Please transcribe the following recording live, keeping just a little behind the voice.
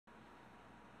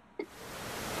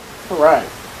Alright.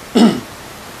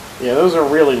 Yeah, those are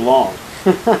really long.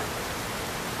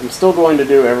 I'm still going to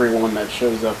do every one that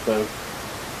shows up, though.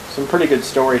 Some pretty good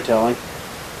storytelling.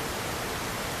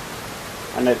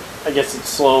 And I guess it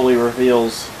slowly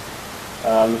reveals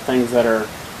the things that are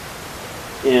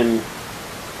in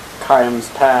Khaim's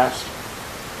past.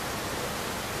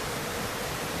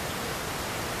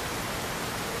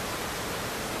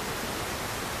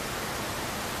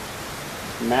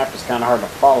 The map is kind of hard to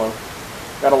follow.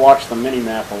 Gotta watch the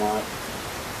mini-map a lot.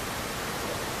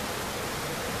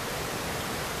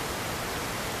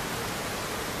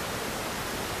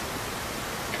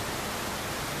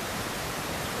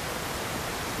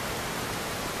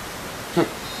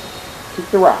 Keep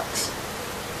the rocks.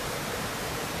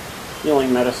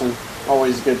 Healing medicine,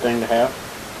 always a good thing to have.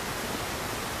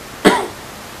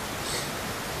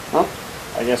 Well,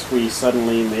 I guess we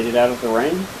suddenly made it out of the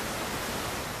rain.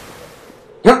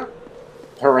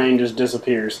 Her rain just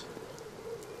disappears.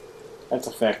 That's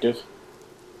effective.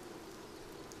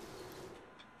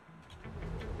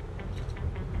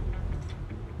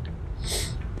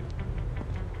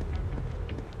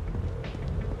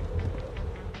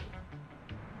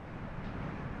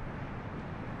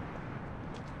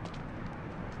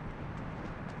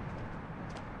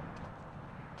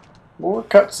 More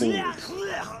cutscenes.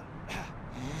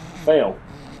 Fail.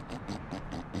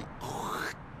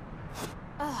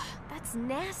 Ugh, that's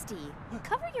nasty.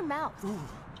 Cover your mouth. Ooh,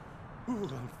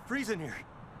 I'm freezing here.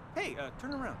 Hey,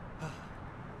 turn around.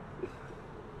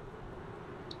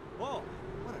 Whoa,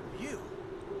 what a view.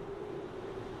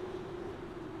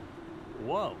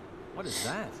 Whoa, what is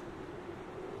that?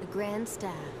 The grand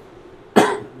staff.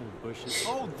 Bushes.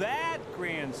 Oh, that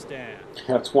grandstand.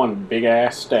 That's one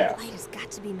big-ass staff. Light has got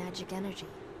to be magic energy.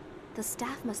 The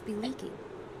staff must be leaking.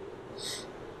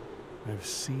 I've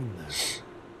seen this.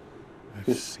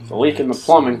 It's a leak in the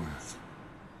plumbing. Somewhere.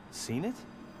 Seen it?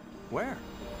 Where?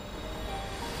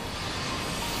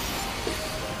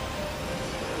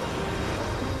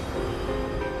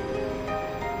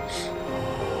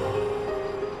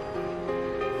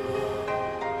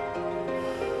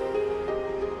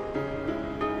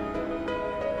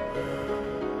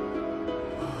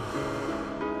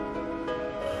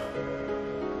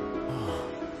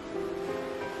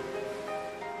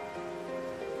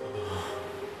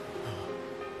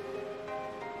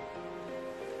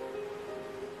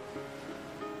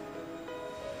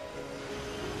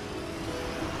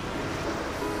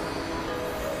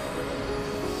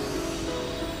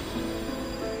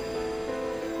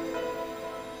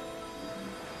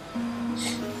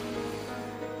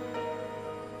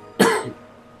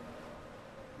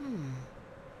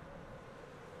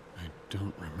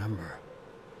 Don't remember.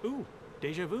 Ooh,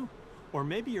 deja vu. Or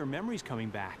maybe your memory's coming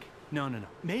back. No.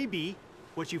 Maybe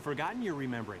what you've forgotten you're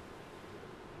remembering.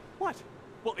 What?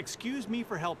 Well, excuse me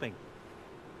for helping.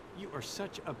 You are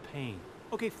such a pain.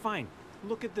 Okay, fine.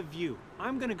 Look at the view.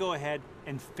 I'm gonna go ahead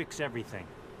and fix everything.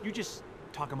 You just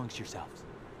talk amongst yourselves.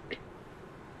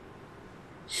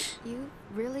 You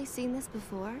really seen this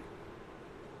before?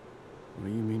 What do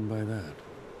you mean by that?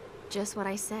 Just what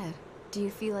I said. Do you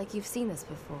feel like you've seen this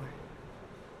before?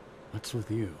 What's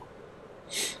with you?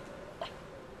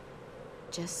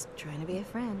 Just trying to be a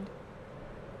friend.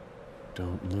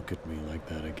 Don't look at me like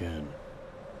that again.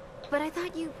 But I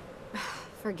thought you...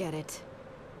 Forget it.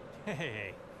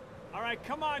 Hey. All right,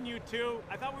 come on, you two.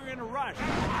 I thought we were in a rush.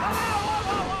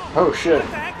 Oh shit. What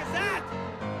the heck is that?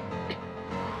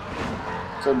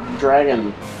 It's a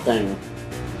dragon thing.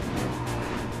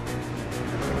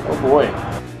 Oh boy.